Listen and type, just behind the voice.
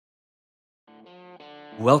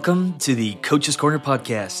Welcome to the Coach's Corner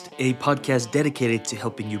podcast, a podcast dedicated to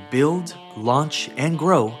helping you build, launch, and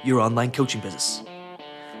grow your online coaching business.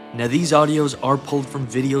 Now, these audios are pulled from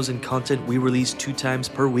videos and content we release 2 times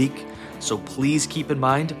per week, so please keep in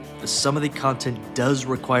mind that some of the content does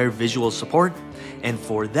require visual support, and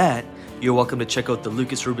for that, you're welcome to check out the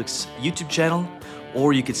Lucas Rubix YouTube channel,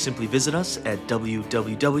 or you could simply visit us at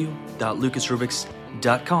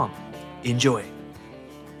www.lucasrubix.com. Enjoy.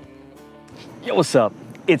 Yo, what's up?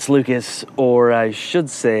 It's Lucas, or I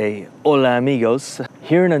should say, hola amigos.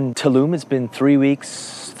 Here in Tulum, it's been 3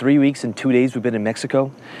 weeks and 2 days we've been in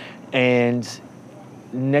Mexico. And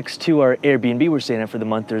next to our Airbnb we're staying at for the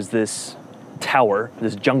month, there's this tower,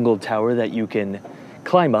 this jungle tower that you can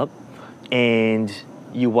climb up and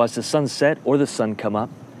you watch the sunset or the sun come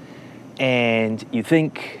up. And you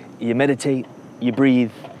think, you meditate, you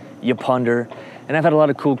breathe, you ponder. And I've had a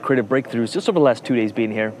lot of cool creative breakthroughs just over the last 2 days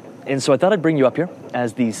being here. And so I thought I'd bring you up here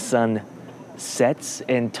as the sun sets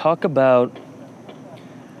and talk about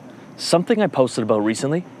something I posted about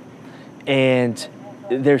recently. And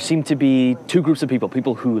there seemed to be 2 groups of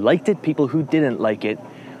people who liked it, people who didn't like it.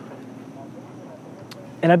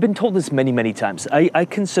 And I've been told this many, many times. I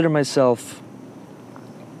consider myself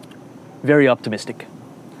very optimistic.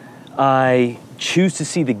 I choose to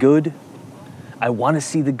see the good. I want to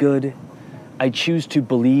see the good. I choose to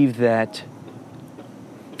believe that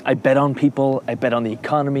I bet on people, I bet on the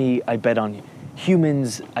economy, I bet on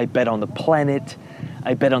humans, I bet on the planet,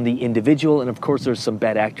 I bet on the individual, and of course there's some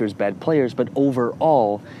bad actors, bad players, but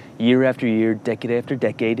overall, year after year, decade after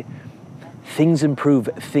decade, things improve,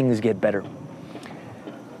 things get better.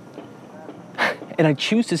 And I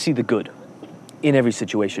choose to see the good in every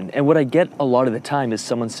situation. And what I get a lot of the time is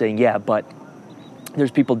someone saying, yeah, but there's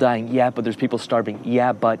people dying, yeah, but there's people starving,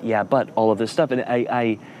 yeah, but, all of this stuff. And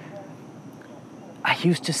I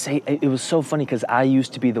used to say, it was so funny because I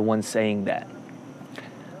used to be the one saying that,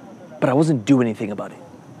 but I wasn't doing anything about it.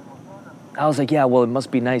 I was like, yeah, well, it must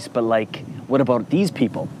be nice, but like, what about these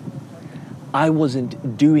people? I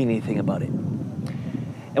wasn't doing anything about it.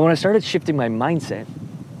 And when I started shifting my mindset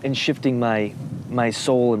and shifting my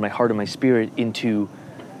soul and my heart and my spirit into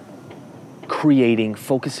creating,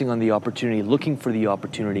 focusing on the opportunity, looking for the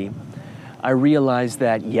opportunity, I realized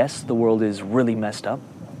that yes, the world is really messed up.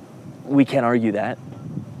 We can't argue that.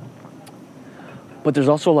 But there's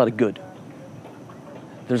also a lot of good.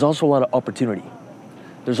 There's also a lot of opportunity.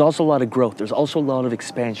 There's also a lot of growth. There's also a lot of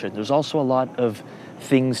expansion. There's also a lot of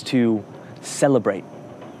things to celebrate.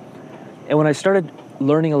 And when I started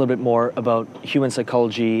learning a little bit more about human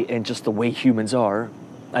psychology and just the way humans are,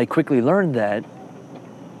 I quickly learned that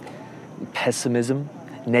pessimism,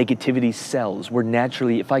 negativity sells. We're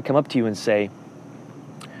naturally, if I come up to you and say,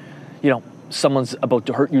 someone's about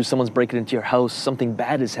to hurt you, someone's breaking into your house, something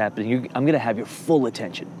bad is happening, I'm going to have your full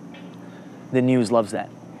attention. The news loves that.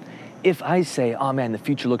 If I say, oh man, the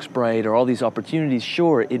future looks bright, or all these opportunities,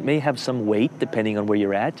 sure, it may have some weight depending on where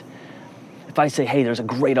you're at. If I say, hey, there's a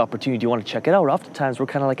great opportunity, do you want to check it out? Oftentimes we're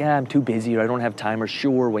kind of like, I'm too busy, or I don't have time, or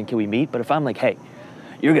sure, when can we meet? But if I'm like, hey,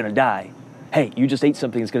 you're going to die. Hey, you just ate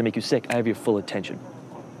something that's going to make you sick. I have your full attention.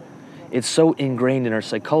 It's so ingrained in our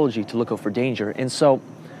psychology to look out for danger. And so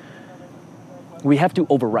we have to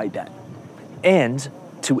override that. And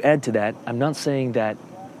to add to that, I'm not saying that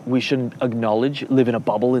we shouldn't acknowledge, live in a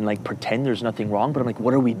bubble and like pretend there's nothing wrong, but I'm like,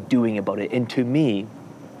 what are we doing about it? And to me,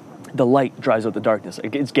 the light drives out the darkness.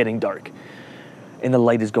 It's getting dark and the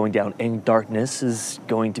light is going down, and darkness is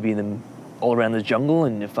going to be all around the jungle.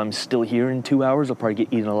 And if I'm still here in 2 hours, I'll probably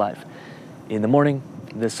get eaten alive. In the morning,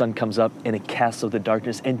 the sun comes up and it casts out the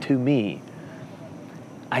darkness. And to me,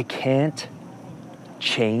 I can't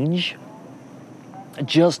change.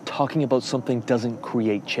 Just talking about something doesn't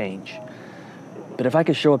create change. But if I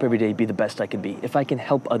can show up every day, be the best I can be, if I can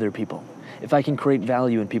help other people, if I can create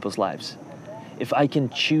value in people's lives, if I can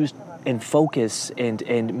choose and focus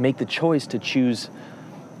and make the choice to choose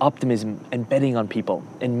optimism and betting on people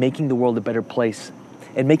and making the world a better place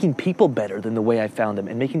and making people better than the way I found them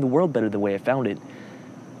and making the world better the way I found it,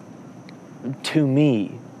 to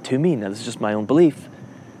me, now this is just my own belief,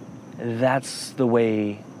 that's the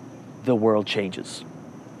way the world changes.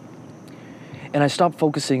 And I stopped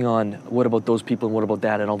focusing on what about those people and what about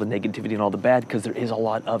that and all the negativity and all the bad, because there is a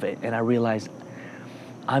lot of it. And I realized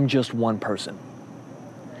I'm just one person.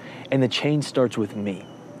 And the change starts with me.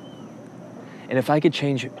 And if I could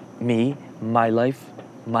change me, my life,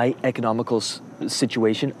 my economical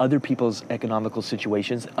situation, other people's economical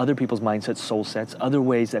situations, other people's mindsets, soul sets, other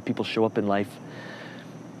ways that people show up in life,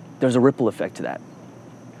 there's a ripple effect to that.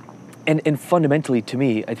 And fundamentally, to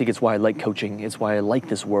me, I think it's why I like coaching, it's why I like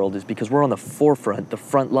this world, is because we're on the forefront, the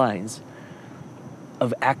front lines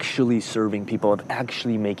of actually serving people, of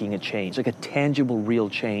actually making a change, like a tangible, real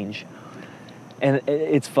change. And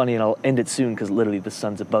it's funny, and I'll end it soon because literally the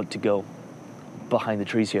sun's about to go behind the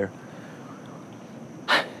trees here.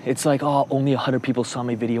 It's like, oh, only 100 people saw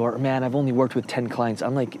my video, or man, I've only worked with 10 clients.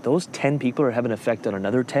 I'm like, those 10 people are having an effect on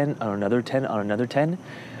another 10, on another 10, on another 10.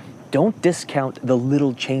 Don't discount the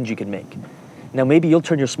little change you can make. Now, maybe you'll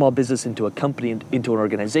turn your small business into a company, into an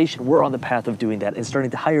organization. We're on the path of doing that and starting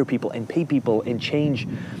to hire people and pay people and change.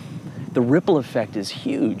 The ripple effect is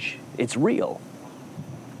huge. It's real.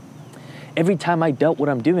 Every time I doubt what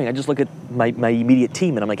I'm doing, I just look at my immediate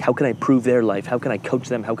team and I'm like, how can I improve their life? How can I coach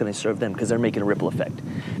them? How can I serve them? Because they're making a ripple effect.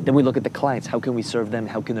 Then we look at the clients. How can we serve them?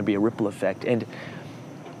 How can there be a ripple effect? And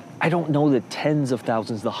I don't know the tens of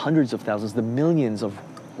thousands, the hundreds of thousands, the millions of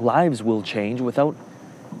lives will change without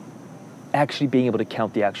actually being able to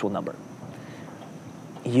count the actual number.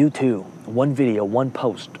 You too, one video, one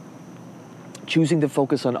post, choosing to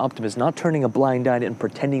focus on optimism, not turning a blind eye and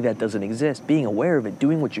pretending that doesn't exist, being aware of it,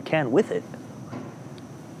 doing what you can with it.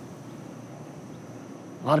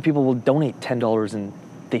 A lot of people will donate $10 and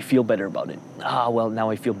they feel better about it. Well,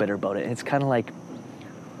 now I feel better about it. And it's kind of like,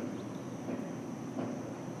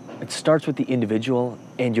 it starts with the individual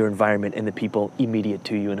and your environment and the people immediate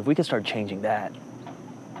to you. And if we can start changing that,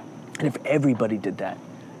 and if everybody did that,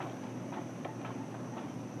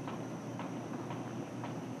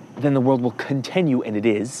 then the world will continue, and it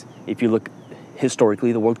is. If you look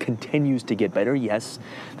historically, the world continues to get better. Yes,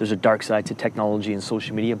 there's a dark side to technology and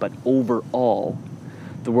social media, but overall,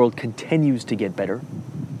 the world continues to get better.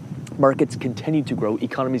 Markets continue to grow.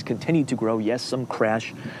 Economies continue to grow. Yes, some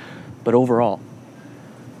crash, but overall.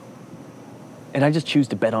 And I just choose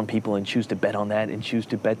to bet on people and choose to bet on that and choose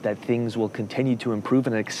to bet that things will continue to improve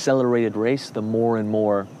in an accelerated race the more and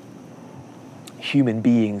more human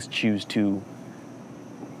beings choose to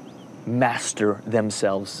master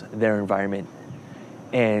themselves, their environment,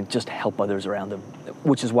 and just help others around them,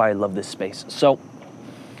 which is why I love this space. So,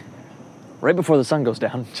 right before the sun goes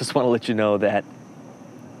down, just want to let you know that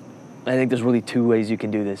I think there's really two ways you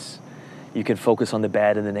can do this. You can focus on the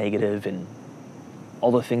bad and the negative and all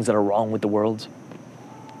the things that are wrong with the world,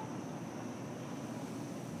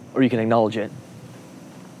 or you can acknowledge it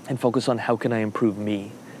and focus on how can I improve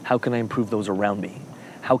me? How can I improve those around me?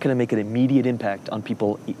 How can I make an immediate impact on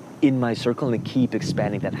people in my circle and keep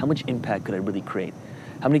expanding that? How much impact could I really create?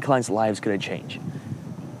 How many clients' lives could I change?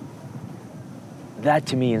 That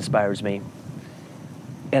to me inspires me.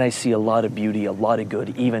 And I see a lot of beauty, a lot of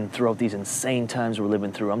good, even throughout these insane times we're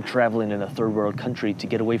living through. I'm traveling in a third world country to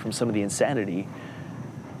get away from some of the insanity.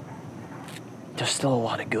 There's still a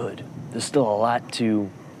lot of good. There's still a lot to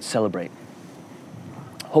celebrate.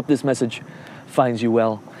 Hope this message finds you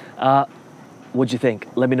well. What'd you think?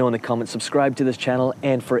 Let me know in the comments. Subscribe to this channel,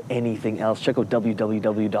 and for anything else, check out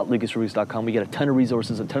www.lucasruiz.com. We got a ton of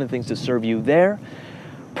resources, a ton of things to serve you there.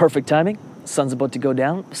 Perfect timing. Sun's about to go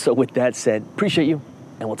down. So with that said, appreciate you,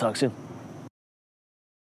 and we'll talk soon.